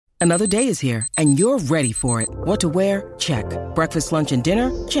Another day is here, and you're ready for it. What to wear? Check. Breakfast, lunch, and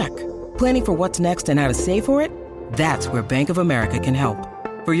dinner? Check. Planning for what's next and how to save for it? That's where Bank of America can help.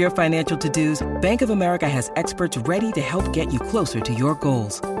 For your financial to-dos, Bank of America has experts ready to help get you closer to your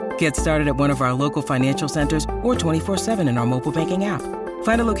goals. Get started at one of our local financial centers or 24/7 in our mobile banking app.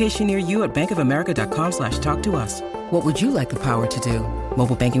 Find a location near you at bankofamerica.com/talktous. What would you like the power to do?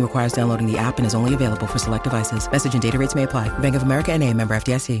 Mobile banking requires downloading the app and is only available for select devices. Message and data rates may apply. Bank of America N.A., member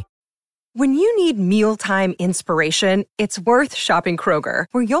FDIC. When you need mealtime inspiration, it's worth shopping Kroger,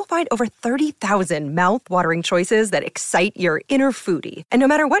 where you'll find over 30,000 mouth-watering choices that excite your inner foodie. And no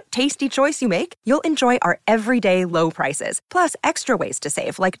matter what tasty choice you make, you'll enjoy our everyday low prices, plus extra ways to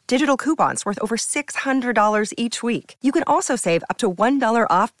save, like digital coupons worth over $600 each week. You can also save up to $1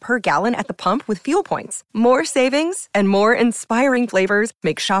 off per gallon at the pump with fuel points. More savings and more inspiring flavors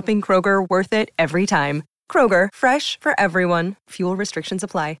make shopping Kroger worth it every time. Kroger, fresh for everyone. Fuel restrictions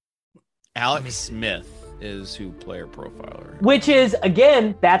apply. Alex Smith is who Player Profiler. Which is,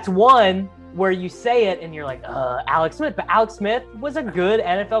 again, that's one where you say it and you're like, Alex Smith. But Alex Smith was a good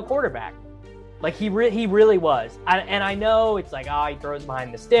NFL quarterback. Like, he really was. And I know it's like, he throws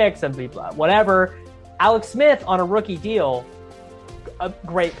behind the sticks and whatever. Alex Smith on a rookie deal, a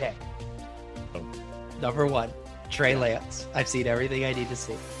great pick. Number one, Trey Lance. I've seen everything I need to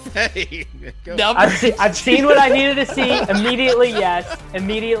see. Hey, I've seen what I needed to see. Immediately, yes.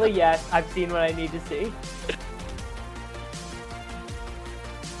 I've seen what I need to see.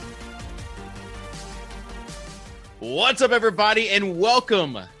 What's up, everybody, and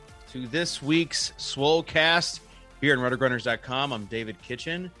welcome to this week's Swolecast here on RudderGrunners.com. I'm David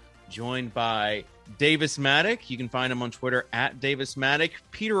Kitchen, joined by Davis Maddock. You can find him on Twitter at Davis Maddock.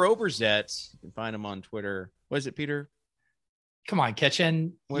 Peter Oberzet. You can find him on Twitter. What is it, Peter? Come on,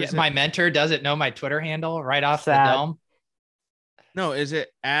 Kitchen. My mentor doesn't know my Twitter handle right off the dome. No, is it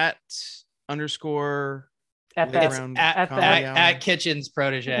at _ at Kitchen's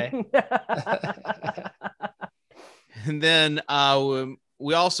protege? And then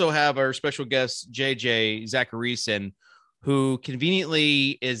we also have our special guest, JJ Zachariason, who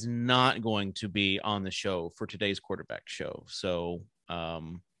conveniently is not going to be on the show for today's quarterback show. So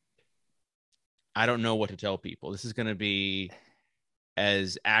I don't know what to tell people. This is going to be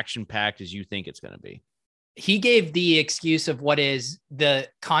as action-packed as you think it's going to be. He gave the excuse of what is the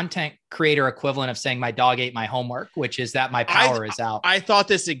content creator equivalent of saying my dog ate my homework, which is that my power is out. I thought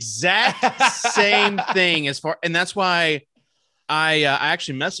this exact same thing and that's why I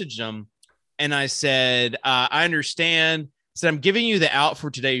actually messaged him and I said, I understand. I said, I'm giving you the out for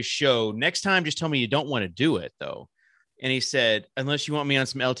today's show. Next time, just tell me you don't want to do it though. And he said, unless you want me on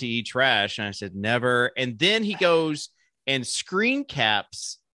some LTE trash. And I said, never. And then he goes and screen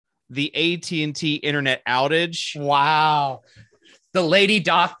caps the AT&T internet outage. Wow. The lady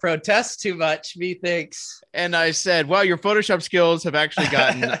doth protest too much, methinks. And I said, well, your Photoshop skills have actually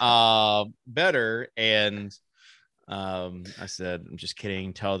gotten better. And I said, I'm just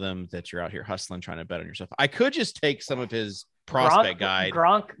kidding. Tell them that you're out here hustling, trying to bet on yourself. I could just take some of his prospect guide.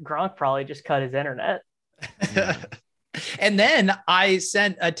 Gronk probably just cut his internet. And then I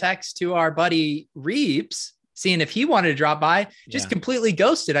sent a text to our buddy Reeves, seeing if he wanted to drop by, just completely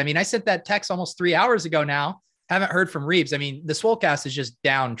ghosted. I mean, I sent that text almost 3 hours ago now. Haven't heard from Reeves. I mean, the Swolecast is just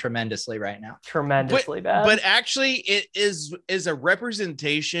down tremendously right now. Tremendously bad. But actually, it is a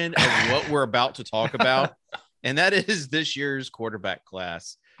representation of what we're about to talk about. And that is this year's quarterback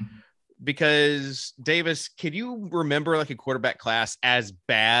class. Because, Davis, can you remember like a quarterback class as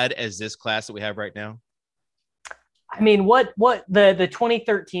bad as this class that we have right now? I mean, what the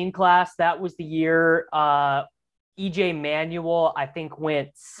 2013 class, that was the year EJ Manuel, I think, went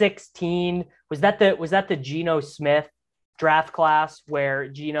 16. Was that the Geno Smith draft class where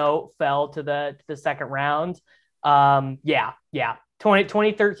Geno fell to the second round?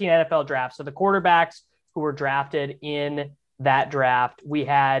 2013 NFL draft. So the quarterbacks who were drafted in that draft, we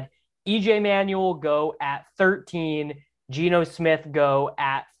had EJ Manuel go at 13, Geno Smith go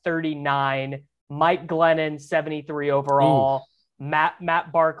at 39, Mike Glennon, 73 overall,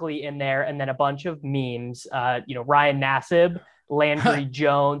 Matt Barkley in there, and then a bunch of memes. Ryan Nassib, Landry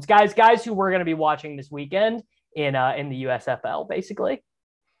Jones, guys who we're going to be watching this weekend in the USFL, basically.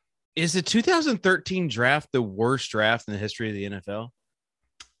 Is the 2013 draft the worst draft in the history of the NFL?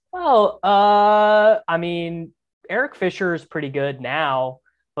 Well, I mean, Eric Fisher is pretty good now,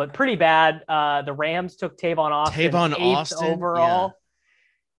 but pretty bad. The Rams took Tavon Austin, eighth overall.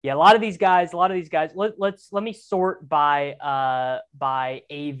 Yeah, a lot of these guys. Let me sort by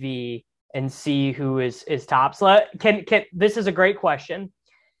AV and see who is top. So can this is a great question.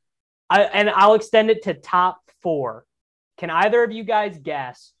 I'll extend it to top 4. Can either of you guys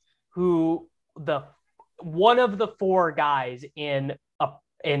guess who one of the four guys in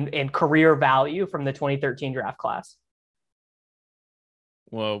career value from the 2013 draft class?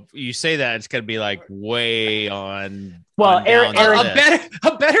 Well, you say that it's going to be like way on. Well, on Eric,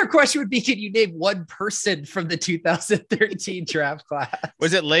 a better question would be: can you name one person from the 2013 draft class?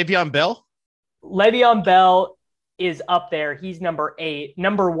 Was it Le'Veon Bell? Le'Veon Bell is up there. He's number 8.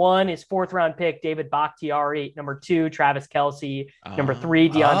 Number 1 is 4th round pick David Bakhtiari. Number 2, Travis Kelce. Number 3,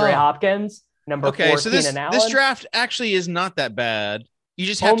 DeAndre Hopkins. Number 4, so Keenan Allen. This draft actually is not that bad. You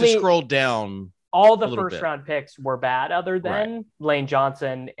just have to scroll down. All the first round picks were bad, other than Lane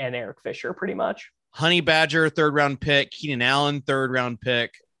Johnson and Eric Fisher, pretty much. Honey Badger, 3rd round pick. Keenan Allen, 3rd round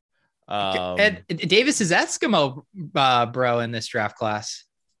pick. And Davis is Eskimo, bro, in this draft class.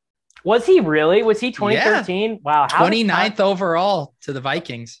 Was he really? Was he 2013? Yeah. Wow. 29th overall to the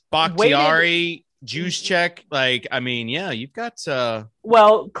Vikings. Bakhtiari, Juice check. You've got.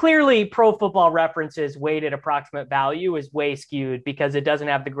 Well, clearly, Pro Football Reference's weighted approximate value is way skewed because it doesn't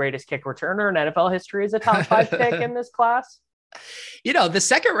have the greatest kick returner in NFL history as a top 5 pick in this class. The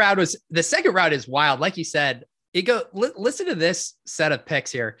second round is wild. Like you said, listen to this set of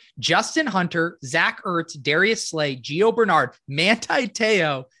picks here: Justin Hunter, Zach Ertz, Darius Slay, Gio Bernard, Manti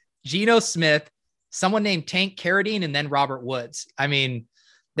Te'o, Geno Smith, someone named Tank Carradine, and then Robert Woods. I mean,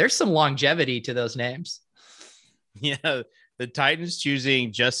 there's some longevity to those names. Yeah, the Titans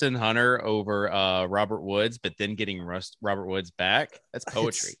choosing Justin Hunter over Robert Woods, but then getting Robert Woods back. That's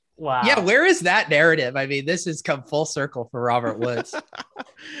poetry. Wow. Yeah, where is that narrative? I mean, this has come full circle for Robert Woods.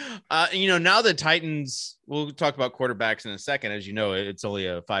 Now the Titans, we'll talk about quarterbacks in a second. As you know, it's only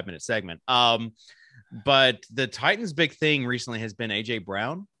a 5-minute segment. But the Titans' big thing recently has been A.J.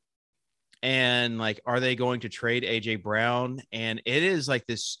 Brown. And are they going to trade AJ Brown? And it is like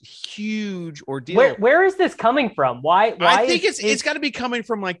this huge ordeal. Where is this coming from? Why I think it's got to be coming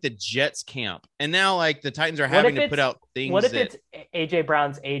from the Jets camp. And now the Titans are having to put out things. What if it's AJ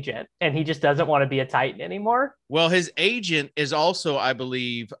Brown's agent and he just doesn't want to be a Titan anymore? Well, his agent is also, I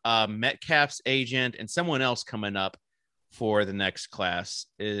believe, Metcalf's agent and someone else coming up for the next class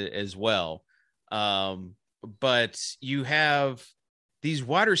as well. But you have these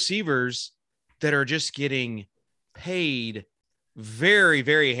wide receivers that are just getting paid very,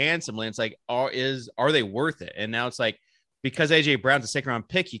 very handsomely. It's are they worth it? And now it's because AJ Brown's a 2nd round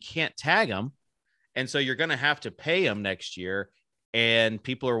pick, you can't tag him. And so you're going to have to pay him next year. And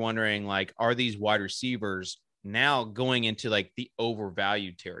people are wondering, are these wide receivers now going into the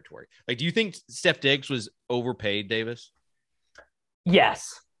overvalued territory? Do you think Steph Diggs was overpaid, Davis?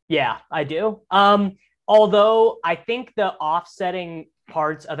 Yes. Yeah, I do. Although I think the offsetting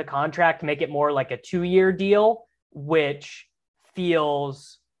parts of the contract make it more like a 2-year deal, which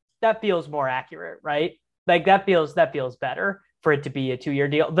feels more accurate, right? That feels better for it to be a 2-year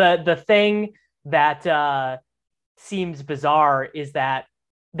deal. The thing that seems bizarre is that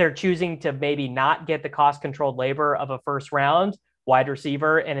they're choosing to maybe not get the cost controlled labor of a 1st round wide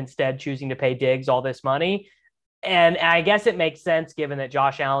receiver and instead choosing to pay Diggs all this money. And I guess it makes sense given that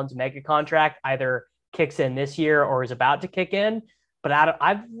Josh Allen's mega contract either kicks in this year or is about to kick in. But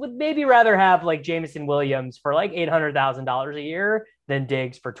I would maybe rather have Jameson Williams for $800,000 a year than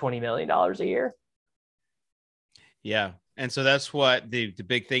Diggs for $20 million a year. Yeah. And so that's what the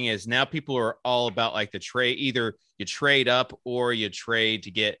big thing is. Now people are all about the trade. Either you trade up or you trade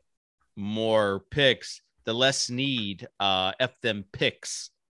to get more picks. The less need, F them picks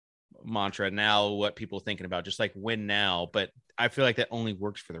mantra. Now what people are thinking about, just win now. But I feel that only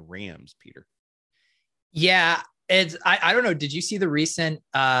works for the Rams, Peter. Yeah, I don't know. Did you see the recent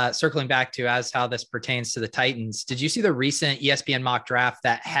circling back to as how this pertains to the Titans? Did you see the recent ESPN mock draft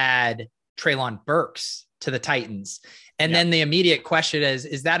that had Treylon Burks to the Titans? And then the immediate question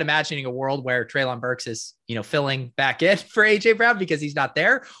is that imagining a world where Treylon Burks is, filling back in for AJ Brown because he's not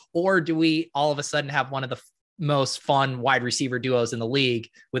there? Or do we all of a sudden have one of the most fun wide receiver duos in the league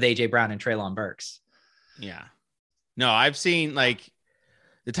with AJ Brown and Treylon Burks? Yeah, no, I've seen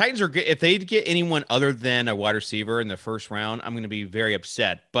the Titans are good. If they get anyone other than a wide receiver in the 1st round, I'm going to be very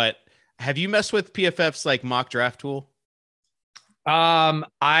upset. But have you messed with PFF's mock draft tool?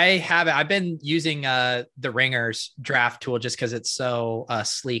 I haven't. I've been using the Ringers draft tool just because it's so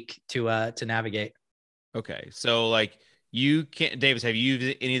sleek to navigate. Okay, so you can't, Davis. Have you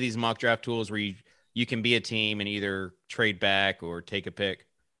used any of these mock draft tools where you can be a team and either trade back or take a pick?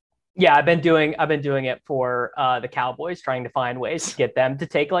 Yeah, I've been doing it for the Cowboys, trying to find ways to get them to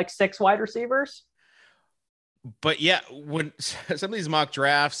take 6 wide receivers. But yeah, when some of these mock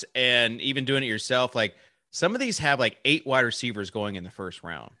drafts and even doing it yourself, some of these have 8 wide receivers going in the 1st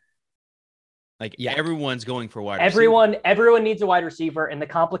round. Like Yeah. everyone's going for wide receiver. Everyone needs a wide receiver. And the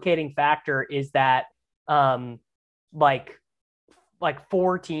complicating factor is that like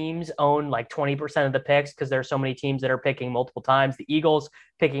 4 teams own like 20% of the picks because there's so many teams that are picking multiple times. The Eagles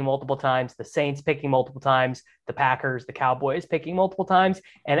picking multiple times, the Saints picking multiple times, the Packers, the Cowboys picking multiple times.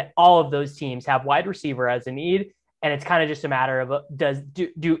 And all of those teams have wide receiver as a need. And it's kind of just a matter of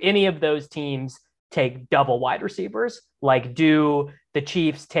do any of those teams take double wide receivers? Like, do the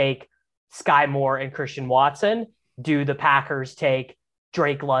Chiefs take Sky Moore and Christian Watson? Do the Packers take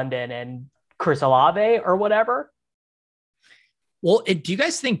Drake London and Chris Olave or whatever? Well, do you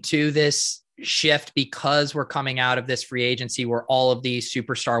guys think too, this shift, because we're coming out of this free agency where all of these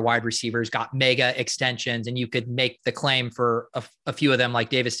superstar wide receivers got mega extensions, and you could make the claim for a few of them, like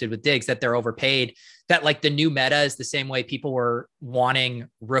Davis did with Diggs, that they're overpaid, that like the new meta is the same way people were wanting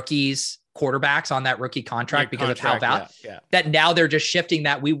rookies, quarterbacks on that rookie contract of how that now they're just shifting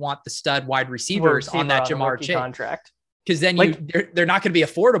that we want the stud wide receivers on that Jamar Chase contract. Because then they're not going to be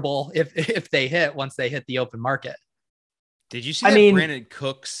affordable if they hit once they hit the open market. Did you see Brandon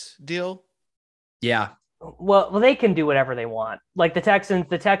Cooks deal? Yeah. Well, they can do whatever they want. Like the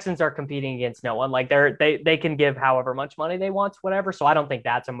Texans are competing against no one. Like they can give however much money they want, whatever. So I don't think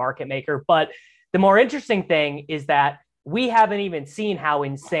that's a market maker. But the more interesting thing is that we haven't even seen how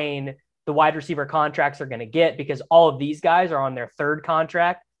insane the wide receiver contracts are going to get, because all of these guys are on their third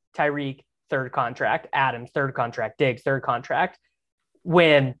contract. Tyreek, third contract. Adams, third contract. Diggs, third contract.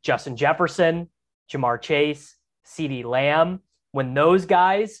 When Justin Jefferson, Jamar Chase, CeeDee Lamb, when those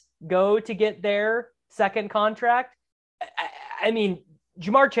guys go to get their second contract, I mean,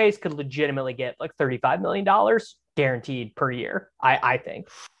 Jamar Chase could legitimately get like $35 million guaranteed per year, I think.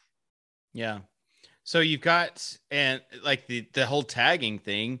 Yeah. So you've got, and like the whole tagging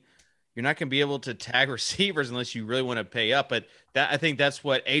thing, you're not going to be able to tag receivers unless you really want to pay up. But I think that's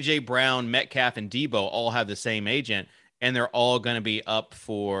what AJ Brown, Metcalf, and Debo all have the same agent, and they're all going to be up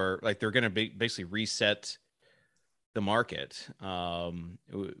for, like, they're going to be basically reset the market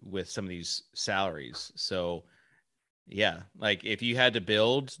with some of these salaries. So yeah, like if you had to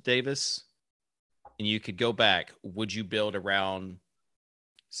build, Davis, and you could go back, would you build around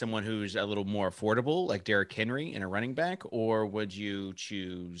someone who's a little more affordable, like Derrick Henry and a running back, or would you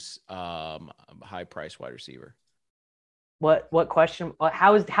choose a high price wide receiver? What question?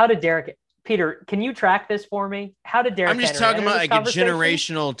 How did Derrick, Peter, can you track this for me? How did Derrick I'm just Henry talking about like a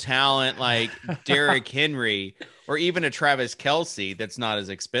generational talent like Derrick Henry, or even a Travis Kelce that's not as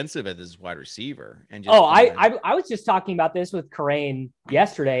expensive as his wide receiver. And just, I was just talking about this with Karain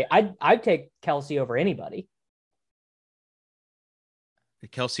yesterday. I'd take Kelce over anybody.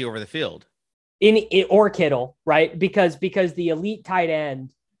 Kelce over the field. Or Kittle, right? Because the elite tight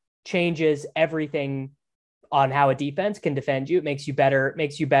end changes everything on how a defense can defend you. It makes you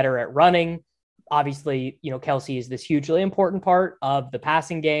better at running. Obviously, Kelce is this hugely important part of the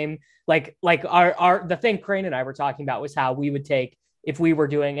passing game. Like the thing Crane and I were talking about was how we would take, if we were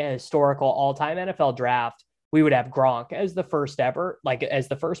doing a historical all-time NFL draft, we would have Gronk as the first ever, like as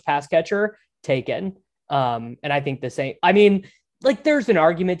the first pass catcher taken. And I think the same, I mean, like there's an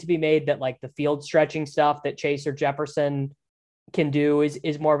argument to be made that like the field stretching stuff that Chase or Jefferson can do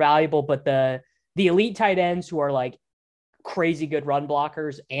is more valuable, but the elite tight ends who are like crazy good run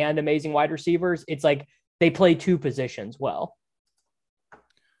blockers and amazing wide receivers, it's like they play two positions well.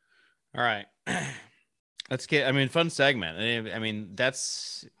 All right. Let's get, fun segment.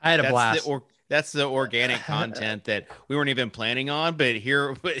 I had a blast. That's the organic content that we weren't even planning on, but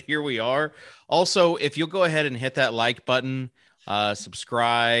here we are. Also, if you'll go ahead and hit that like button,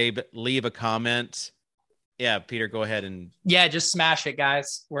 subscribe, leave a comment. Yeah, Peter, go ahead and just smash it,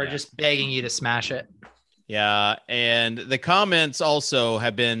 guys. We're just begging you to smash it. Yeah, and the comments also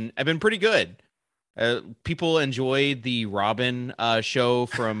have been pretty good. People enjoyed the Robin show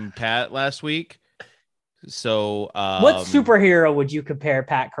from Pat last week. So, what superhero would you compare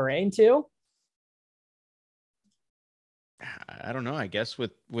Pat Karain to? I don't know. I guess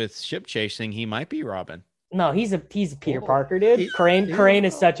with ship chasing, he might be Robin. No, he's a Peter Parker, dude. Karain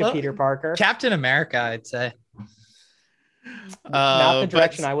is such a Peter Parker. Captain America, I'd say. Not the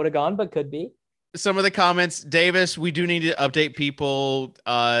direction I would have gone, but could be. Some of the comments, Davis, we do need to update people.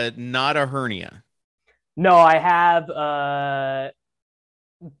 Not a hernia. No, I have.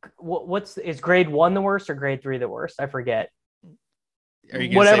 Is grade 1 the worst or grade 3 the worst? I forget. Are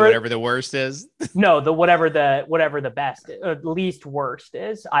you going to say whatever the worst is? No, whatever the best, least worst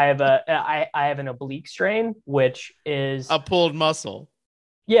is. I have an oblique strain, which is a pulled muscle.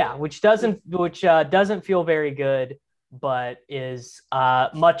 Yeah, which doesn't feel very good, but is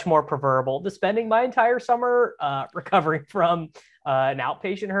much more preferable to spending my entire summer recovering from an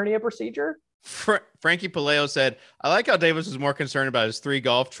outpatient hernia procedure. Frankie Paleo said, I like how Davis was more concerned about his 3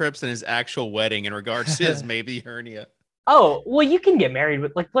 golf trips than his actual wedding in regards to his maybe hernia. Oh, well, you can get married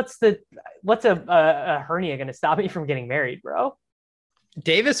with what's a hernia going to stop me from getting married, bro?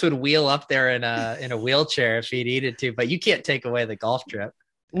 Davis would wheel up there in a wheelchair if he needed to, but you can't take away the golf trip.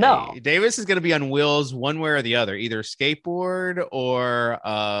 No. Hey, Davis is going to be on wheels one way or the other, either skateboard or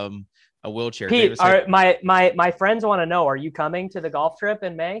a wheelchair. Pete, my friends want to know, are you coming to the golf trip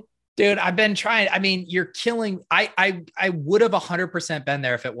in May? Dude, I've been trying. I mean, you're killing. I would have 100% been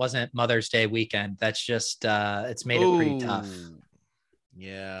there if it wasn't Mother's Day weekend. That's just it's made it pretty tough.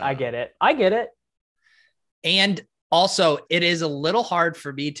 Yeah, Uh, I get it. And also, it is a little hard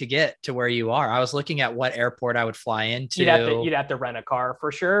for me to get to where you are. I was looking at what airport I would fly into. You'd have to rent a car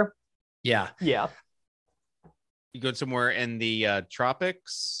for sure. Yeah. Yeah. You go somewhere in the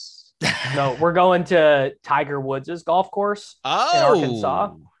tropics? No, we're going to Tiger Woods' golf course in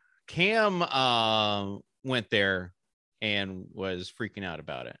Arkansas. Cam went there and was freaking out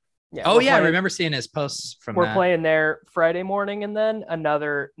about it. Yeah. Oh yeah, I remember seeing his posts from We're that. playing there Friday morning and then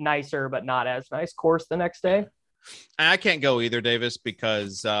another nicer but not as nice course the next day. I can't go either, Davis,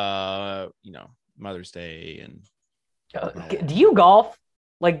 because Mother's Day and Do you golf?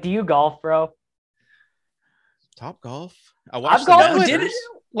 Do you golf, bro? Top Golf. I watched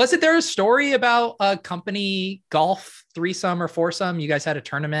Wasn't there a story about a company golf threesome or foursome? You guys had a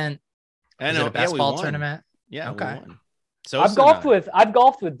tournament. I know, a basketball tournament. Yeah. Okay. So I've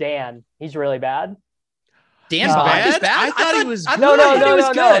golfed with Dan. He's really bad. Dan He's Bach bad? is bad. I thought he was good.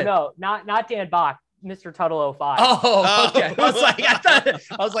 No, not Dan Bach. Mr. Tuttle 05. Oh, okay.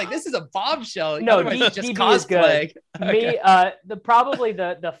 I was like, this is a bombshell. No, Otherwise, just DB is cosplay. good. Me, probably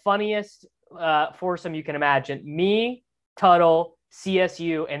the funniest foursome you can imagine. Me, Tuttle,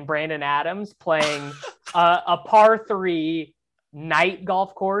 CSU, and Brandon Adams playing a par 3 night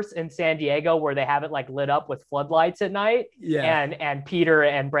golf course in San Diego where they have it lit up with floodlights at night. Yeah. And Peter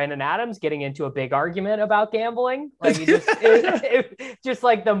and Brandon Adams getting into a big argument about gambling. Just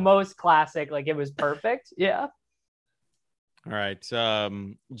the most classic. It was perfect. Yeah. All right.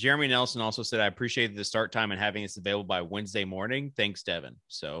 Jeremy Nelson also said, I appreciated the start time and having this available by Wednesday morning. Thanks, Devin.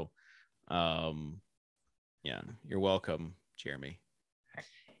 So, yeah, you're welcome, Jeremy.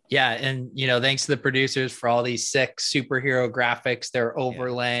 Yeah. And, thanks to the producers for all these sick superhero graphics they're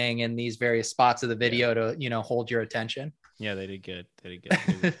overlaying in these various spots of the video to, hold your attention. Yeah, they did good. They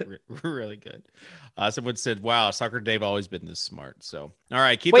were really good. Someone said, wow, Soccer Dave always been this smart. So, all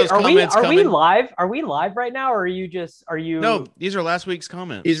right, keep those comments coming. Are we live? Are we live right now? Or are you? No, these are last week's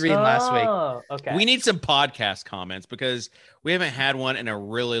comments. He's reading last week. Okay. We need some podcast comments because we haven't had one in a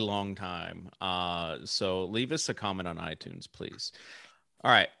really long time. So leave us a comment on iTunes, please.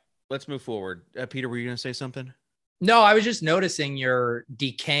 All right, let's move forward. Peter, were you going to say something? No, I was just noticing your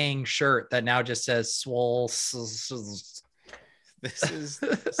decaying shirt that now just says Swole. This is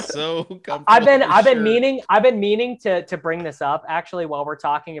so comfortable. I've been meaning to bring this up actually while we're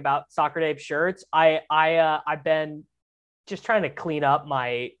talking about Soccer Dave shirts. I've been just trying to clean up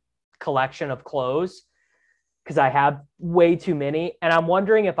my collection of clothes because I have way too many, and I'm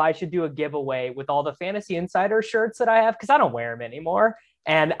wondering if I should do a giveaway with all the Fantasy Insider shirts that I have because I don't wear them anymore,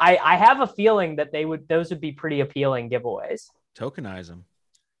 and I have a feeling that those would be pretty appealing giveaways. Tokenize them.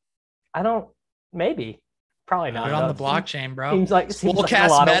 Probably not. Put it on the blockchain, bro. Seems like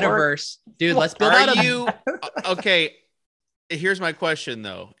Swolecast metaverse. Dude, let's build out Okay, here's my question,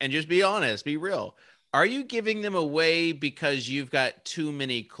 though. And just be honest, be real. Are you giving them away because you've got too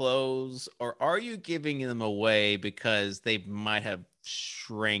many clothes? Or are you giving them away because they might have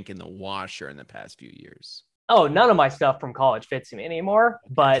shrank in the washer in the past few years? Oh, none of my stuff from college fits me anymore.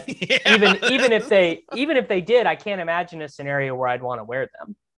 But even if they did, I can't imagine a scenario where I'd want to wear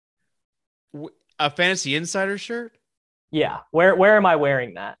them. A Fantasy Insider shirt? Yeah. Where am I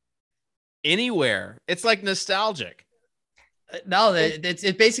wearing that? Anywhere. It's nostalgic. No,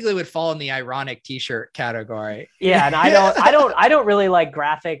 it basically would fall in the ironic t-shirt category. Yeah, and I don't really like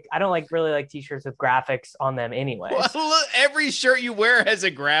graphic. I don't really like t-shirts with graphics on them anyway. Well, look, every shirt you wear has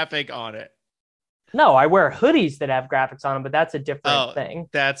a graphic on it. No, I wear hoodies that have graphics on them, but that's a different thing.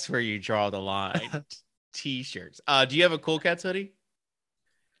 That's where you draw the line. T-shirts. Do you have a Cool Cats hoodie?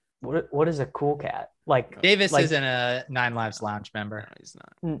 What is a Cool Cat? Davis isn't a 9 Lives Lounge member. No, he's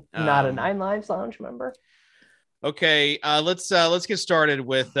not. Not a 9 Lives Lounge member. Okay, let's get started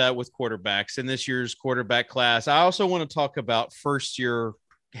with quarterbacks in this year's quarterback class. I also want to talk about first year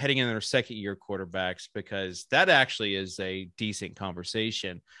heading into their second year quarterbacks because that actually is a decent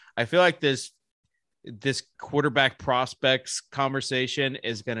conversation. I feel like this quarterback prospects conversation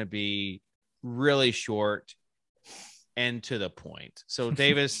is going to be really short and to the point. So,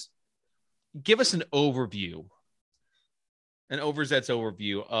 Davis, give us an overview, an oversets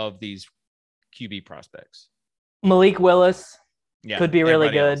overview of these QB prospects. Malik Willis Yeah, could be really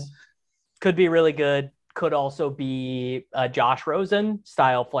everybody good. else. Could be really good. Could also be a Josh Rosen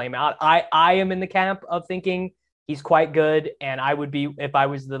style flame out. I am in the camp of thinking he's quite good, and I would be, if I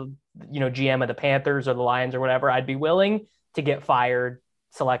was the GM of the Panthers or the Lions or whatever, I'd be willing to get fired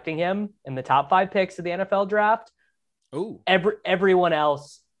selecting him in the top 5 picks of the NFL draft. Oh, Everyone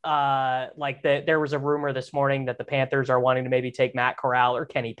else, there was a rumor this morning that the Panthers are wanting to maybe take Matt Corral or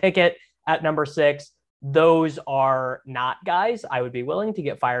Kenny Pickett at number 6. Those are not guys I would be willing to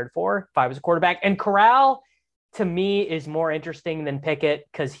get fired for if I was a quarterback. And Corral, to me, is more interesting than Pickett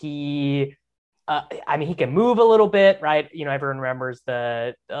because he can move a little bit, right? Everyone remembers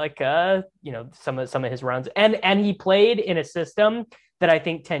some of his runs, and he played in a system that I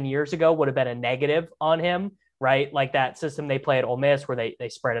think 10 years ago would have been a negative on him, right? Like that system they play at Ole Miss where they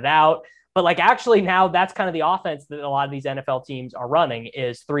spread it out. But actually now that's kind of the offense that a lot of these NFL teams are running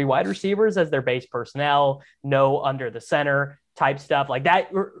is 3 wide receivers as their base personnel, no under the center type stuff like that.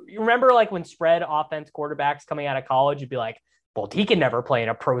 You remember when spread offense quarterbacks coming out of college, you'd be like, well, he can never play in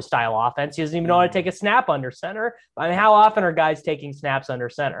a pro style offense. He doesn't even know how to take a snap under center. I mean, how often are guys taking snaps under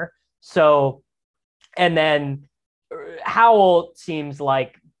center? So, and then Howell seems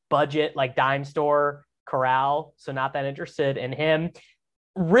like budget, like dime store Corral. So not that interested in him.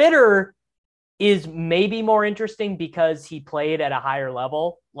 Ritter is maybe more interesting because he played at a higher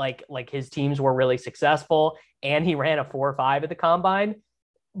level. Like his teams were really successful and he ran a 4.5 at the combine.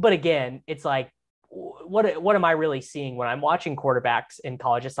 But again, it's like, what am I really seeing when I'm watching quarterbacks in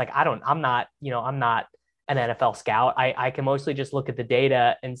college? It's like, I'm not an NFL scout. I can mostly just look at the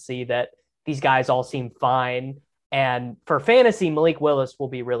data and see that these guys all seem fine. And for fantasy, Malik Willis will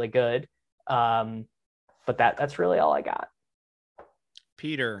be really good. But that's really all I got.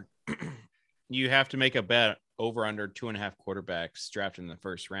 Peter, you have to make a bet over under 2.5 quarterbacks drafted in the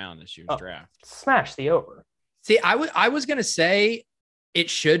first round this year's draft. Smash the over. See, I was going to say it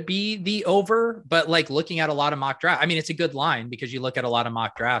should be the over, but looking at a lot of mock drafts, I mean, it's a good line because you look at a lot of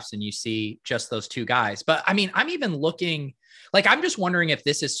mock drafts and you see just those 2 guys. But I mean, I'm even looking I'm just wondering if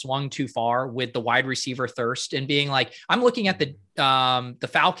this is swung too far with the wide receiver thirst and being I'm looking at the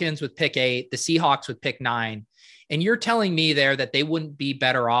Falcons with pick 8, the Seahawks with pick 9. And you're telling me there that they wouldn't be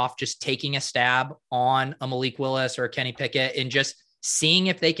better off just taking a stab on a Malik Willis or a Kenny Pickett and just seeing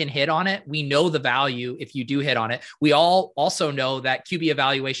if they can hit on it. We know the value if you do hit on it. We all also know that QB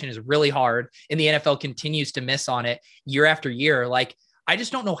evaluation is really hard and the NFL continues to miss on it year after year. I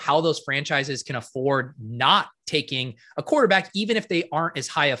just don't know how those franchises can afford not taking a quarterback, even if they aren't as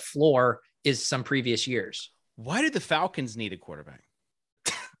high a floor as some previous years. Why did the Falcons need a quarterback?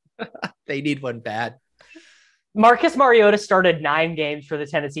 They need one bad. Marcus Mariota started 9 games for the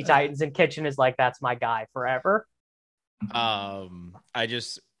Tennessee Titans, and Kitchen is that's my guy forever.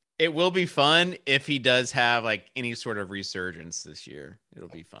 It will be fun if he does have any sort of resurgence this year. It'll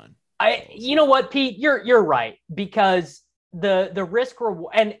be fun. You know what, Pete, you're right, because the risk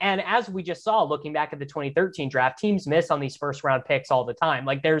reward, and as we just saw looking back at the 2013 draft, teams miss on these first round picks all the time.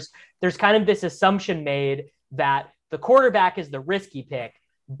 There's kind of this assumption made that the quarterback is the risky pick,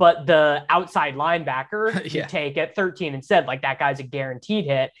 but the outside linebacker you take at 13 instead, that guy's a guaranteed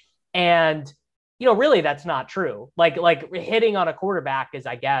hit. And, really that's not true. Hitting on a quarterback is,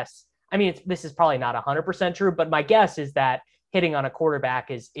 I guess, I mean, this is probably not 100% true, but my guess is that hitting on a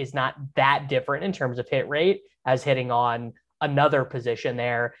quarterback is not that different in terms of hit rate as hitting on another position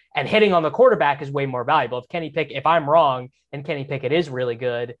there. And hitting on the quarterback is way more valuable. If I'm wrong and Kenny Pickett is really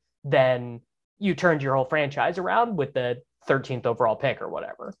good, then you turned your whole franchise around with the 13th overall pick or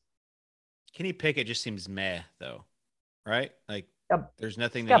whatever. Kenny Pickett just seems meh though, right? There's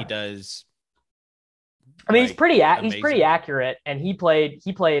nothing that he does. I mean, he's pretty accurate, and he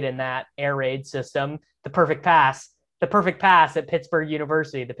played in that air raid system, the perfect pass at Pittsburgh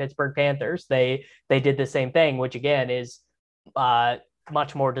University, the Pittsburgh Panthers. They did the same thing, which again is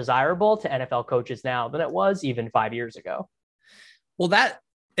much more desirable to NFL coaches now than it was even 5 years ago. Well,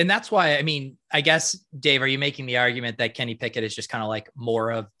 that's why, I mean, I guess, Dave, are you making the argument that Kenny Pickett is just kind of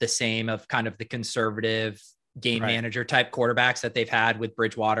more of the same of kind of the conservative game manager type quarterbacks that they've had with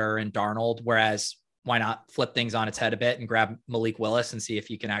Bridgewater and Darnold, whereas why not flip things on its head a bit and grab Malik Willis and see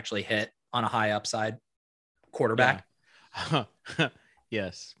if you can actually hit on a high upside quarterback? Yeah.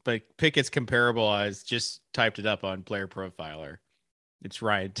 Yes, but Pickett's comparable. I just typed it up on Player Profiler. It's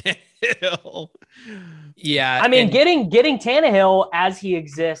Ryan Tannehill. Yeah. I mean, getting Tannehill as he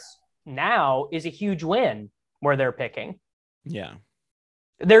exists now is a huge win where they're picking. Yeah.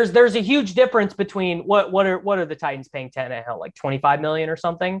 There's a huge difference between what are the Titans paying Tannehill, like $25 million or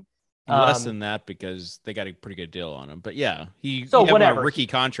something? Less than that because they got a pretty good deal on him. But yeah, you So have him on whatever. a rookie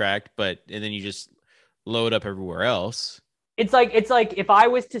contract, and then you just load up everywhere else. It's like if I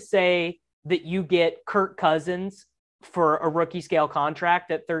was to say that you get Kirk Cousins for a rookie scale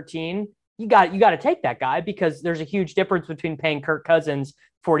contract at 13, you got to take that guy because there's a huge difference between paying Kirk Cousins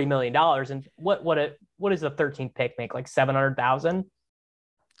 $40 million and what does the 13th pick make, like 700,000?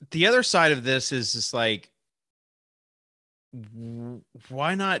 The other side of this is just like,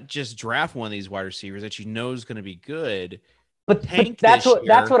 why not just draft one of these wide receivers that you know is going to be good? But that's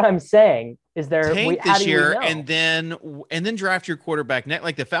what I'm saying. Is there tank this year and then draft your quarterback next?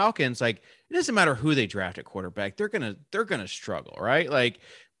 Like the Falcons, like it doesn't matter who they draft at quarterback, they're gonna struggle, right? Like,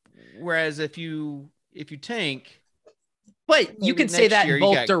 whereas if you tank. But you can say that in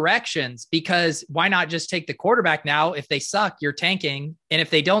both directions, because why not just take the quarterback now? If they suck, you're tanking. And if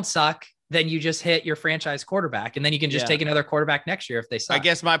they don't suck, then you just hit your franchise quarterback. And then you can just take another quarterback next year if they suck. I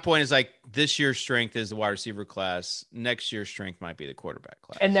guess my point is, like, this year's strength is the wide receiver class. Next year's strength might be the quarterback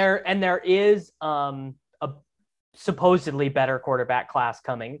class. And there is a supposedly better quarterback class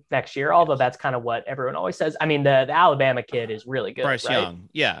coming next year, although that's kind of what everyone always says. I mean, the Alabama kid is really good. Bryce right? Young.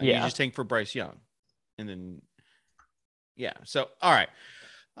 Yeah. You just tank for Bryce Young. And then yeah. So, all right.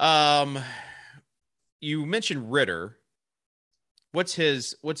 You mentioned Ritter. What's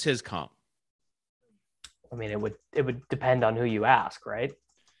his comp? I mean, it would depend on who you ask, right?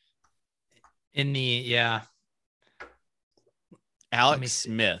 Alex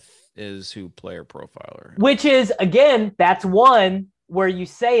Smith is who player profiler. Which is, again, that's one where you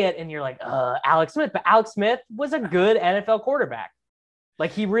say it and you're like, Alex Smith. But Alex Smith was a good NFL quarterback.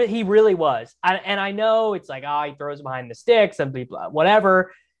 Like he really was. And I know it's like, he throws behind the sticks and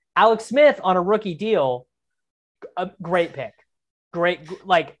whatever. Alex Smith on a rookie deal, a great pick. Great,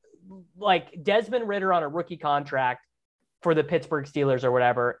 like Desmond Ridder on a rookie contract for the Pittsburgh Steelers or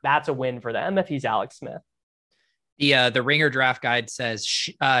whatever. That's a win for them if he's Alex Smith. The Ringer Draft Guide says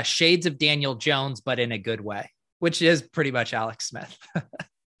shades of Daniel Jones, but in a good way, which is pretty much Alex Smith.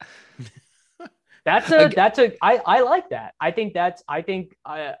 I like that.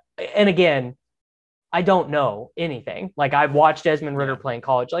 And again, I don't know anything. Like, I've watched Desmond Ridder play in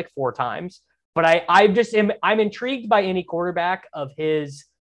college like 4 times, but I'm intrigued by any quarterback of his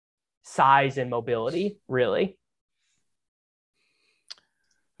size and mobility, really.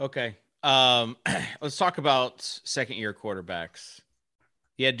 Okay. Let's talk about second-year quarterbacks.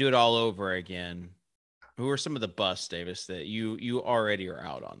 He had to do it all over again. Who are some of the busts, Davis, that you already are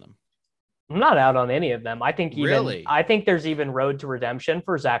out on them? I'm not out on any of them. I think there's even road to redemption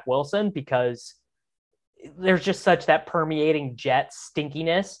for Zach Wilson, because there's just such that permeating Jets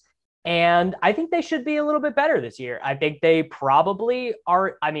stinkiness. And I think they should be a little bit better this year. I think they probably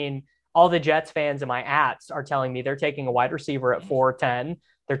are. I mean, all the Jets fans in my ats are telling me they're taking a wide receiver at 410.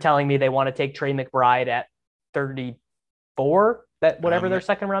 They're telling me they want to take Trey McBride at 34, that whatever their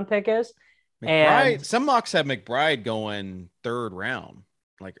second round pick is. McBride, and some mocks have McBride going 3rd round,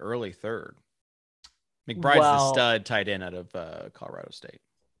 like early 3rd. McBride's the stud tight end out of Colorado State.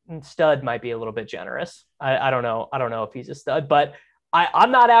 Stud might be a little bit generous. I don't know. I don't know if he's a stud, but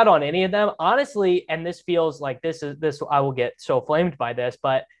I'm not out on any of them, honestly. And this feels like this. I will get so flamed by this,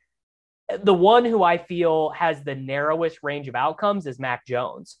 but the one who I feel has the narrowest range of outcomes is Mac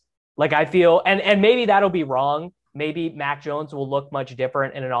Jones. Like, I feel, and maybe that'll be wrong. Maybe Mac Jones will look much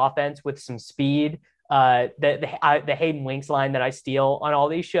different in an offense with some speed. The Hayden Winks line that I steal on all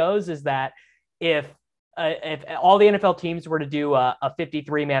these shows is that if all the NFL teams were to do a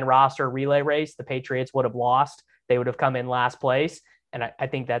 53-man roster relay race, the Patriots would have lost. They would have come in last place. And I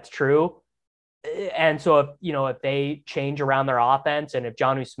think that's true. And so if they change around their offense, and if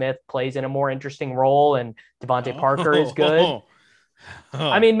Jonnu Smith plays in a more interesting role and Devontae Parker is good,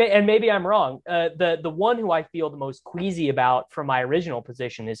 I mean, and maybe I'm wrong. The one who I feel the most queasy about from my original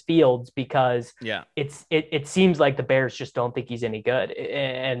position is Fields, because it seems like the Bears just don't think he's any good.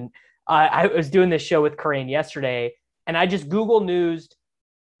 And I was doing this show with Corain yesterday, and I just Google Newsed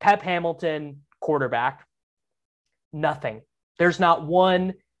Pep Hamilton quarterback. Nothing. There's not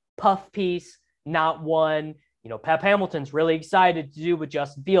one puff piece, not one. Pep Hamilton's really excited to do with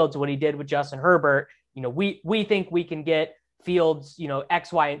Justin Fields what he did with Justin Herbert. We think we can get Fields,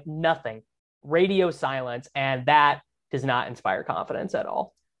 X, Y, nothing. Radio silence, and that does not inspire confidence at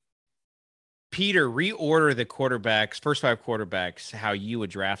all. Peter, reorder the quarterbacks, first 5 quarterbacks, how you would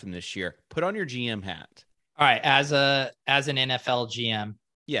draft them this year. Put on your GM hat. All right, as an NFL GM.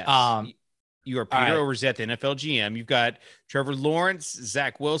 Yes. You are Peter Overzet, the NFL GM. You've got Trevor Lawrence,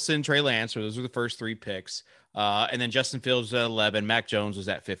 Zach Wilson, Trey Lance. So those were the first 3 picks. And then Justin Fields was at 11. Mac Jones was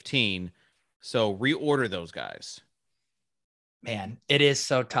at 15. So reorder those guys. Man, it is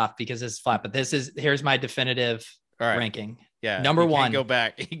so tough because it's flat, but here's my definitive ranking. Yeah. Number one. Can't go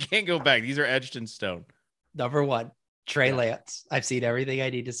back. You can't go back. These are etched in stone. Number one, Trey Lance. I've seen everything I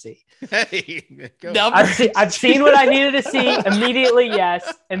need to see. Hey, I've seen what I needed to see. Immediately,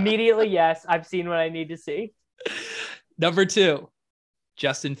 yes. I've seen what I need to see. Number two,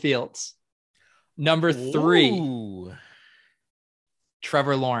 Justin Fields. Number three, Ooh.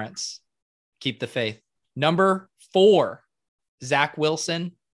 Trevor Lawrence. Keep the faith. Number four, Zach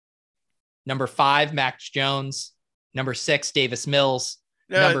Wilson. Number five, Max Jones. Number six, Davis Mills.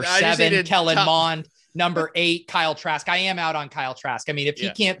 Number seven, Kellen Mond. Number 8, Kyle Trask. I am out on Kyle Trask. I mean, if he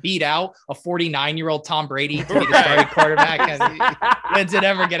can't beat out a 49-year-old Tom Brady to be the starting quarterback, when's it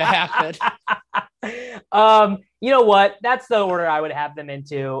ever going to happen? You know what? That's the order I would have them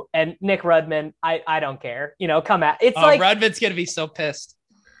into. And Nick Rudman, I don't care. Come at. It's like Rudman's going to be so pissed.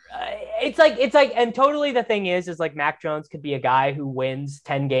 It's like, and totally the thing is like Mac Jones could be a guy who wins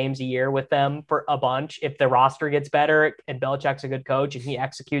 10 games a year with them for a bunch if the roster gets better and Belichick's a good coach and he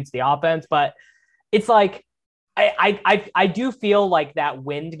executes the offense. But it's like, I do feel like that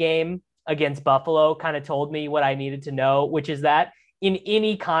wind game against Buffalo kind of told me what I needed to know, which is that in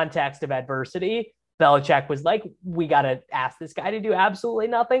any context of adversity, Belichick was like, we got to ask this guy to do absolutely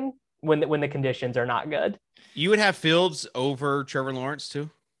nothing when the conditions are not good. You would have Fields over Trevor Lawrence too,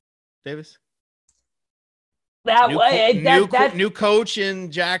 Davis? New coach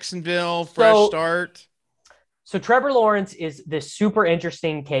in Jacksonville, fresh start. So Trevor Lawrence is this super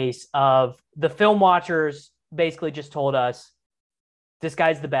interesting case of the film watchers basically just told us this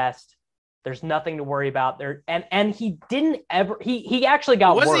guy's the best. There's nothing to worry about there. And he didn't ever, he actually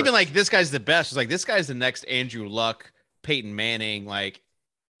got worse. It wasn't even like this guy's the best. It was like, this guy's the next Andrew Luck, Peyton Manning, like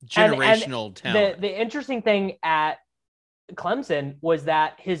generational talent. The interesting thing at Clemson was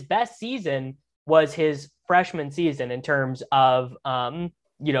that his best season was his freshman season in terms of,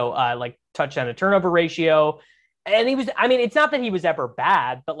 like touchdown to turnover ratio. And he was, I mean, it's not that he was ever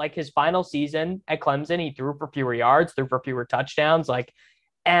bad, but like his final season at Clemson, he threw for fewer yards, threw for fewer touchdowns.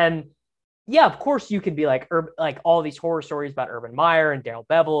 And yeah, of course you could be like all these horror stories about Urban Meyer and Darrell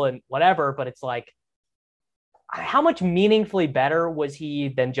Bevell and whatever, but it's like, how much meaningfully better was he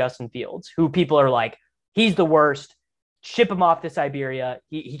than Justin Fields, who people are like, he's the worst, ship him off to Siberia.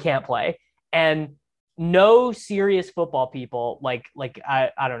 He can't play. And no serious football people,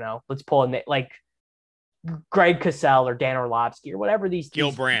 I don't know, let's pull in like Greg Cosell or Dan Orlovsky or whatever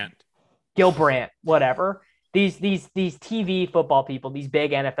Gil Brandt, whatever. These TV football people, these big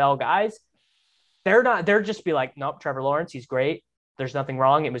NFL guys, they're just be like, nope, Trevor Lawrence, he's great. There's nothing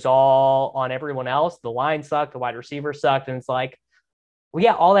wrong. It was all on everyone else. The line sucked, the wide receiver sucked. And it's like, well,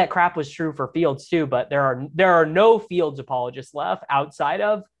 yeah, all that crap was true for Fields too, but there are no Fields apologists left outside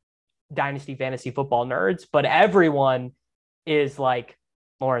of Dynasty fantasy football nerds, but everyone is like,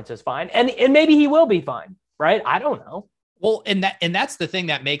 Lawrence is fine. And maybe he will be fine, right? I don't know. Well, and that's the thing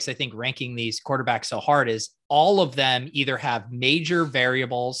that makes, I think, ranking these quarterbacks so hard is all of them either have major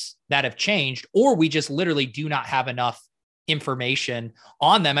variables that have changed, or we just literally do not have enough information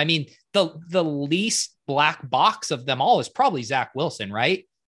on them. I mean, the least black box of them all is probably Zach Wilson, right?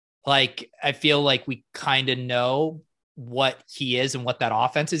 Like, I feel like we kind of know what he is and what that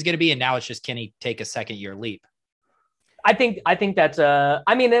offense is going to be. And now it's just, can he take a second year leap? I think that's and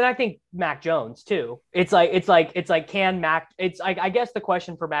I think Mac Jones too. I guess the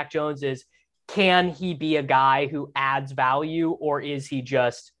question for Mac Jones is, can he be a guy who adds value, or is he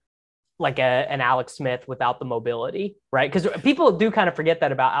just like an Alex Smith without the mobility, right? Because people do kind of forget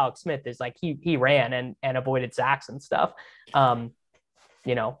that about Alex Smith is like he ran and avoided sacks and stuff.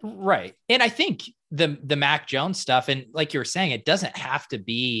 Right. And I think the Mac Jones stuff, and like you were saying, it doesn't have to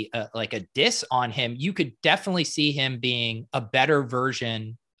be like a diss on him. You could definitely see him being a better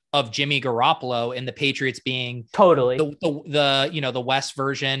version of Jimmy Garoppolo, and the Patriots being totally the West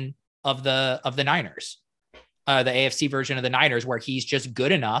version of the Niners, the AFC version of the Niners, where he's just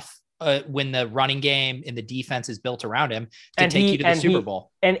good enough when the running game and the defense is built around him to take you to the Super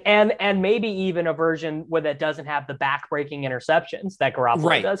Bowl. And maybe even a version where that doesn't have the backbreaking interceptions that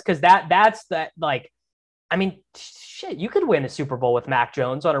Garoppolo does. Cause that's shit, you could win a Super Bowl with Mac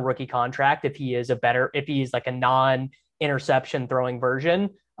Jones on a rookie contract if he's like a non-interception throwing version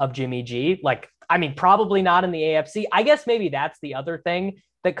of Jimmy G. Probably not in the AFC. I guess maybe that's the other thing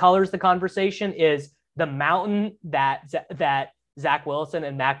that colors the conversation is the mountain that Zach Wilson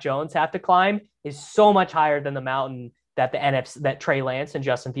and Mac Jones have to climb is so much higher than the mountain that the NFC, that Trey Lance and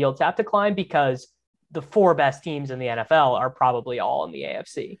Justin Fields have to climb, because the 4 best teams in the NFL are probably all in the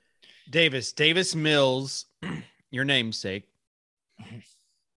AFC. Davis Mills, your namesake,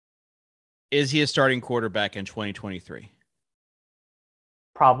 is he a starting quarterback in 2023?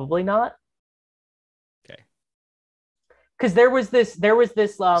 Probably not. Okay. Because there was this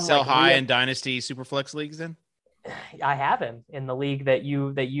Sell high in Dynasty Superflex leagues then? I have him in the league that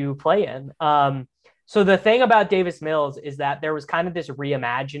you play in. So the thing about Davis Mills is that there was kind of this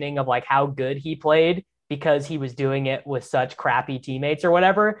reimagining of like how good he played because he was doing it with such crappy teammates or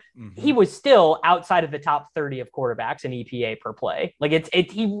whatever. Mm-hmm. He was still outside of the top 30 of quarterbacks in EPA per play. Like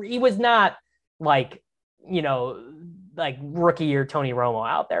he was not like, you know, like rookie year Tony Romo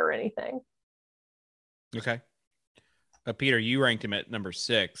out there or anything. Okay. Peter, you ranked him at number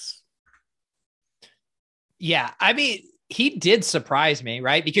 6. Yeah. I mean, he did surprise me,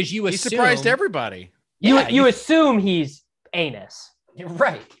 right? Because he surprised everybody. You assume he's anus.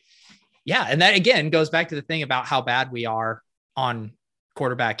 Right. Yeah. And that again goes back to the thing about how bad we are on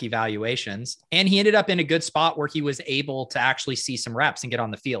quarterback evaluations. And he ended up in a good spot where he was able to actually see some reps and get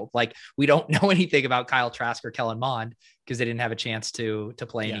on the field. Like, we don't know anything about Kyle Trask or Kellen Mond because they didn't have a chance to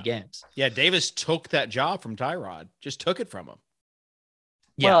play any games. Yeah. Davis took that job from Tyrod, just took it from him.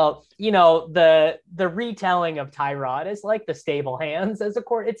 Yeah. Well, you know, the retelling of Tyrod is like the stable hands as a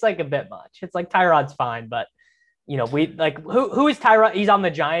court. It's like a bit much. It's like Tyrod's fine, but you know, we like who is Tyrod? He's on the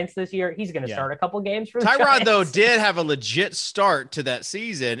Giants this year. He's going to start a couple games for the Tyrod, Giants. though, did have a legit start to that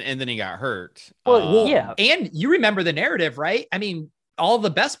season, and then he got hurt. Well, yeah. And you remember the narrative, right? I mean, all the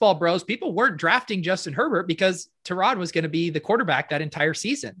best ball bros, people weren't drafting Justin Herbert because Tyrod was going to be the quarterback that entire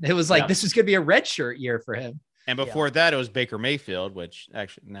season. It was like, this was going to be a redshirt year for him. And before that, it was Baker Mayfield, which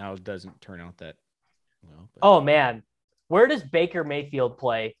actually now doesn't turn out that well. But. Oh, man. Where does Baker Mayfield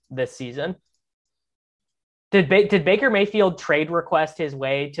play this season? Did Baker Mayfield trade request his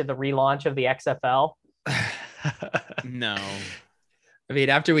way to the relaunch of the XFL? No. I mean,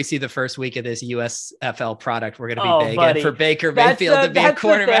 after we see the first week of this USFL product, we're going to be begging for Baker Mayfield to be a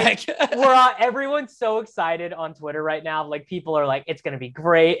quarterback. Everyone's so excited on Twitter right now. Like, people are like, it's going to be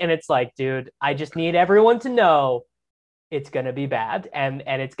great. And it's like, dude, I just need everyone to know it's going to be bad. And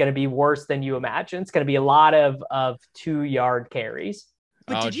it's going to be worse than you imagine. It's going to be a lot of 2-yard carries.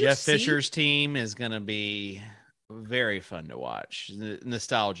 Jeff Fisher's team is going to be very fun to watch.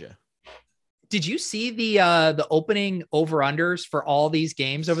 Nostalgia. Did you see the opening over-unders for all these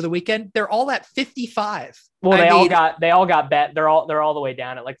games over the weekend? They're all at 55. Well, they all got bet. They're all the way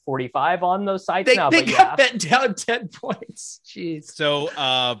down at like 45 on those sites now. They got bet down 10 points. Jeez.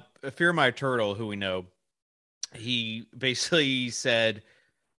 So Fear My Turtle, who we know, he basically said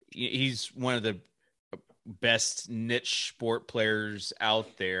he's one of the best niche sport players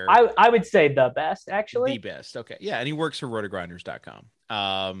out there. I would say the best, actually. The best. Okay. Yeah. And he works for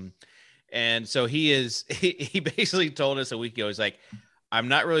rotogrinders.com. And so he basically told us a week ago, he's like, I'm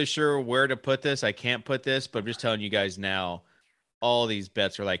not really sure where to put this. I can't put this, but I'm just telling you guys now, all these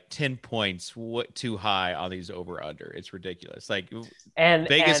bets are like 10 points too high on these over under. It's ridiculous. Like, and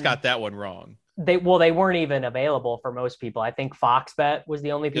Vegas got that one wrong. They weren't even available for most people. I think Fox Bet was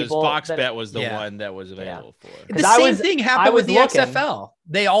the only people. Fox Bet was the one that was available for. The same thing happened with the XFL.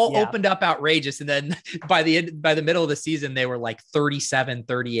 They all opened up outrageous, and then by the middle of the season, they were like 37,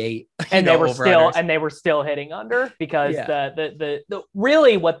 38, and they were still hitting under because the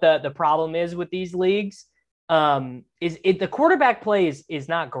really what the problem is with these leagues is the quarterback play is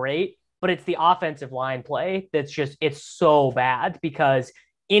not great, but it's the offensive line play it's so bad because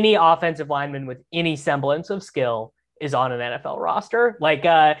any offensive lineman with any semblance of skill is on an NFL roster. Like,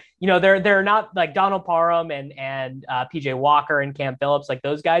 they're not like Donald Parham and PJ Walker and Cam Phillips. Like,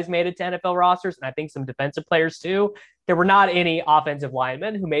 those guys made it to NFL rosters. And I think some defensive players too. There were not any offensive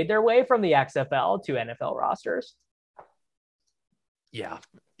linemen who made their way from the XFL to NFL rosters. Yeah.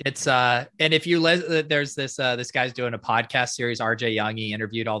 It's and if you there's this guy's doing a podcast series, RJ Young, he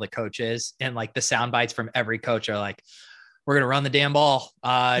interviewed all the coaches, and like the sound bites from every coach are like, we're going to run the damn ball.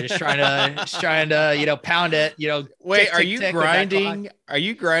 Just trying to, pound it, Wait, are you grinding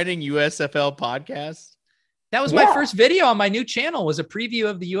USFL podcasts? That was my first video on my new channel, was a preview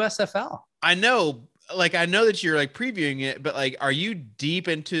of the USFL. I know that you're like previewing it, but like, are you deep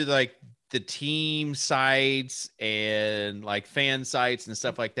into like the team sites and like fan sites and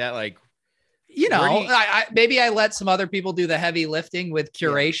stuff like that? Like, maybe I let some other people do the heavy lifting with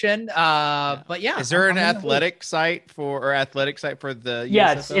curation. But yeah. Is there an athletic site for the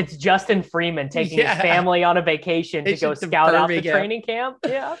Yes, USFL? it's Justin Freeman taking his family on a vacation to go scout out the training camp.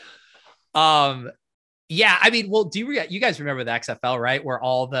 Yeah. Yeah. I mean, well, you guys remember the XFL, right? Where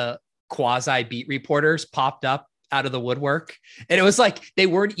all the quasi beat reporters popped up out of the woodwork. And it was like they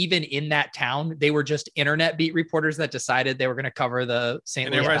weren't even in that town. They were just internet beat reporters that decided they were going to cover the St.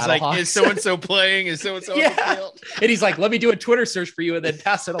 Louis everybody's Battlehawks. like, is so-and-so playing? Is so-and-so on the field? And he's like, let me do a Twitter search for you and then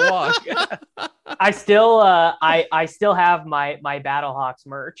pass it along. I still have my Battlehawks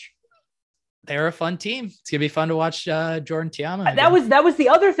merch. They're a fun team. It's going to be fun to watch Jordan Tiamu. That was the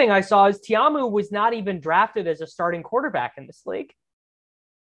other thing I saw is Tiamu was not even drafted as a starting quarterback in this league.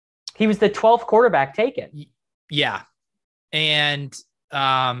 He was the 12th quarterback taken. Yeah. And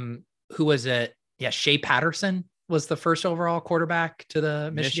who was it? Yeah, Shea Patterson was the first overall quarterback to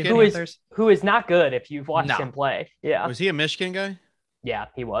the Michigan Panthers. Who is not good if you've watched him play. Yeah. Was he a Michigan guy? Yeah,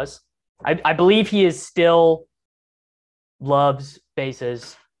 he was. I believe he is still Love's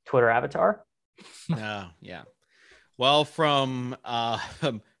Base's Twitter avatar. Oh, yeah. Well, from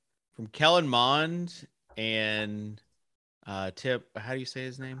Kellen Mond and Tip, how do you say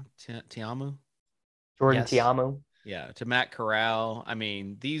his name? Tiamu? Jordan Tiamu. Yeah, to Matt Corral. I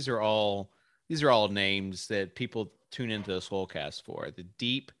mean, these are all names that people tune into the Swolecast for. The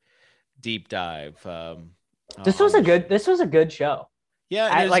deep dive. This was a good show. Yeah,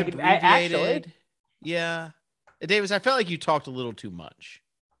 actually. Yeah, Davis, I felt like you talked a little too much.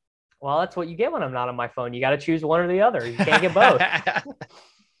 Well, that's what you get when I'm not on my phone. You got to choose one or the other. You can't get both.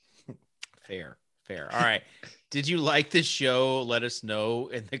 Fair. All right. Did you like this show? Let us know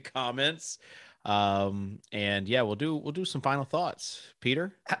in the comments. And yeah, we'll do some final thoughts.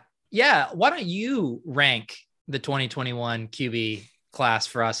 Peter? Yeah. Why don't you rank the 2021 QB class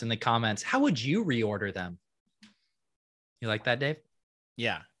for us in the comments? How would you reorder them? You like that, Dave?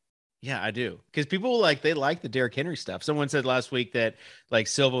 Yeah, I do. Because people they like the Derrick Henry stuff. Someone said last week that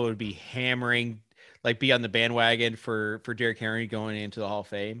Silva would be hammering, be on the bandwagon for Derrick Henry going into the Hall of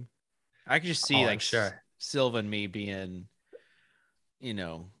Fame. I could just see sure. Silva and me being,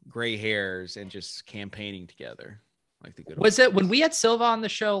 gray hairs and just campaigning together. Like the good was it when we had Silva on the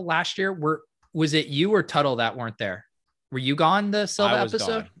show last year? Was it you or Tuttle that weren't there? Were you gone the Silva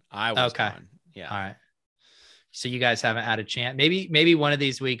episode? I was gone. Yeah. All right. So you guys haven't had a chance. Maybe one of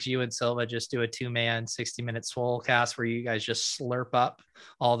these weeks you and Silva just do a 2-man 60-minute Swolecast where you guys just slurp up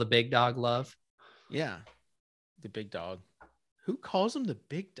all the big dog love. Yeah. The big dog. Who calls him the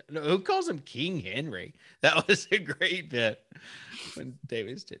big dog? No, who calls him King Henry? That was a great bit when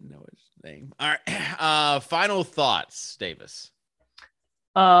Davis didn't know his name. All right. Final thoughts, Davis.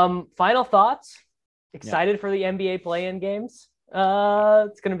 Final thoughts. Excited for the NBA play-in games.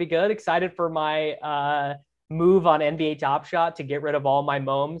 It's going to be good. Excited for my move on NBA Top Shot to get rid of all my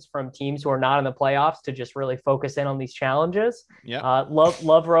moms from teams who are not in the playoffs to just really focus in on these challenges. Yeah. Love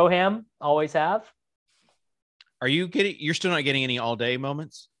Roham. Always have. You're still not getting any all day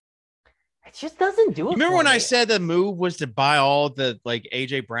moments? It just doesn't do it. Remember when I said the move was to buy all the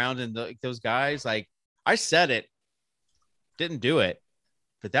AJ Brown and those guys? I said it, didn't do it,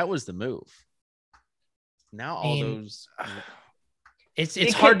 but that was the move. Now those.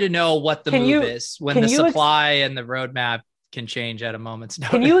 It's hard to know what the move is when the supply and the roadmap can change at a moment's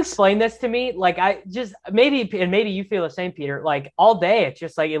notice. Can you explain this to me? I just maybe you feel the same, Peter. All day, it's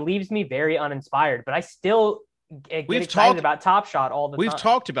just it leaves me very uninspired. But I still get excited about Top Shot all the time. We've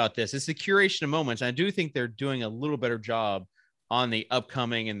talked about this. It's the curation of moments. I do think they're doing a little better job on the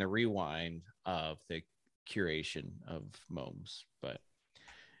upcoming and the rewind of the curation of moments. But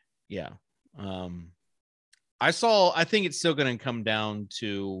yeah. I think it's still going to come down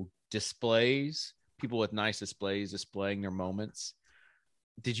to displays, people with nice displays displaying their moments.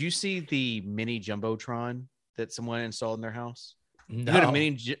 Did you see the mini Jumbotron that someone installed in their house? No. You go to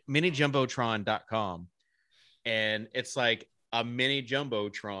minijumbotron.com and it's like a mini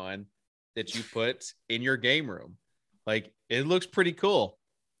Jumbotron that you put in your game room. It looks pretty cool.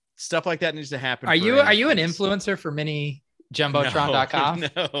 Stuff like that needs to happen. Are you an influencer for minijumbotron.com?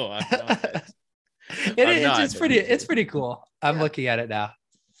 No, I'm not. It's pretty cool. I'm looking at it now.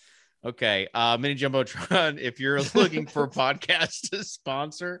 Okay. Mini Jumbotron, if you're looking for a podcast to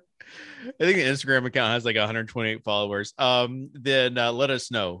sponsor, I think the Instagram account has 128 followers. Then let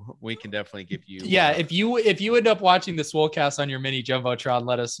us know. We can definitely give you. Yeah. If you end up watching the Swolecast on your Mini Jumbotron,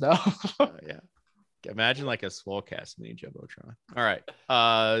 let us know. Yeah. Imagine a Swolecast Mini Jumbotron. All right.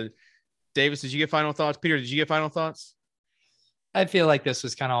 Davis, did you get final thoughts? Peter, did you get final thoughts? I feel like this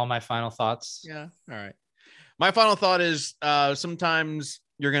was kind of all my final thoughts. Yeah. All right. My final thought is sometimes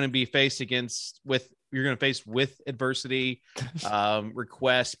you're going to be faced with adversity,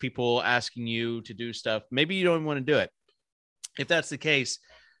 requests, people asking you to do stuff. Maybe you don't even want to do it. If that's the case,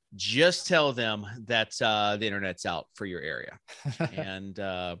 just tell them that the internet's out for your area and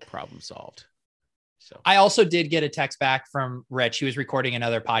problem solved. So I also did get a text back from Rich. He was recording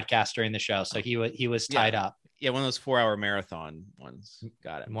another podcast during the show, so he was tied up. one of those 4-hour marathon ones.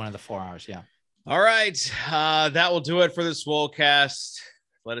 Got it. One of the 4 hours. Yeah. All right. That will do it for the Swolecast.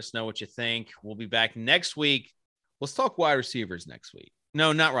 Let us know what you think. We'll be back next week. Let's talk wide receivers next week.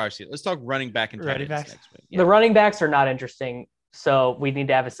 No, not wide receivers. Let's talk running back and tight ends next week. Yeah. The running backs are not interesting, so we need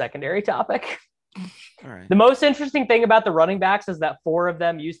to have a secondary topic. All right. The most interesting thing about the running backs is that 4 of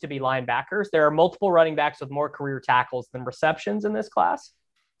them used to be linebackers. There are multiple running backs with more career tackles than receptions in this class.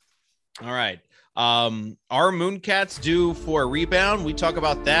 All right. Are Mooncats due for a rebound? We talk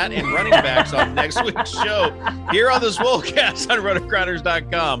about that and running backs on next week's show here on the Swolecast on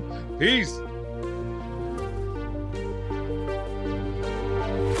rotogrinders.com. Peace.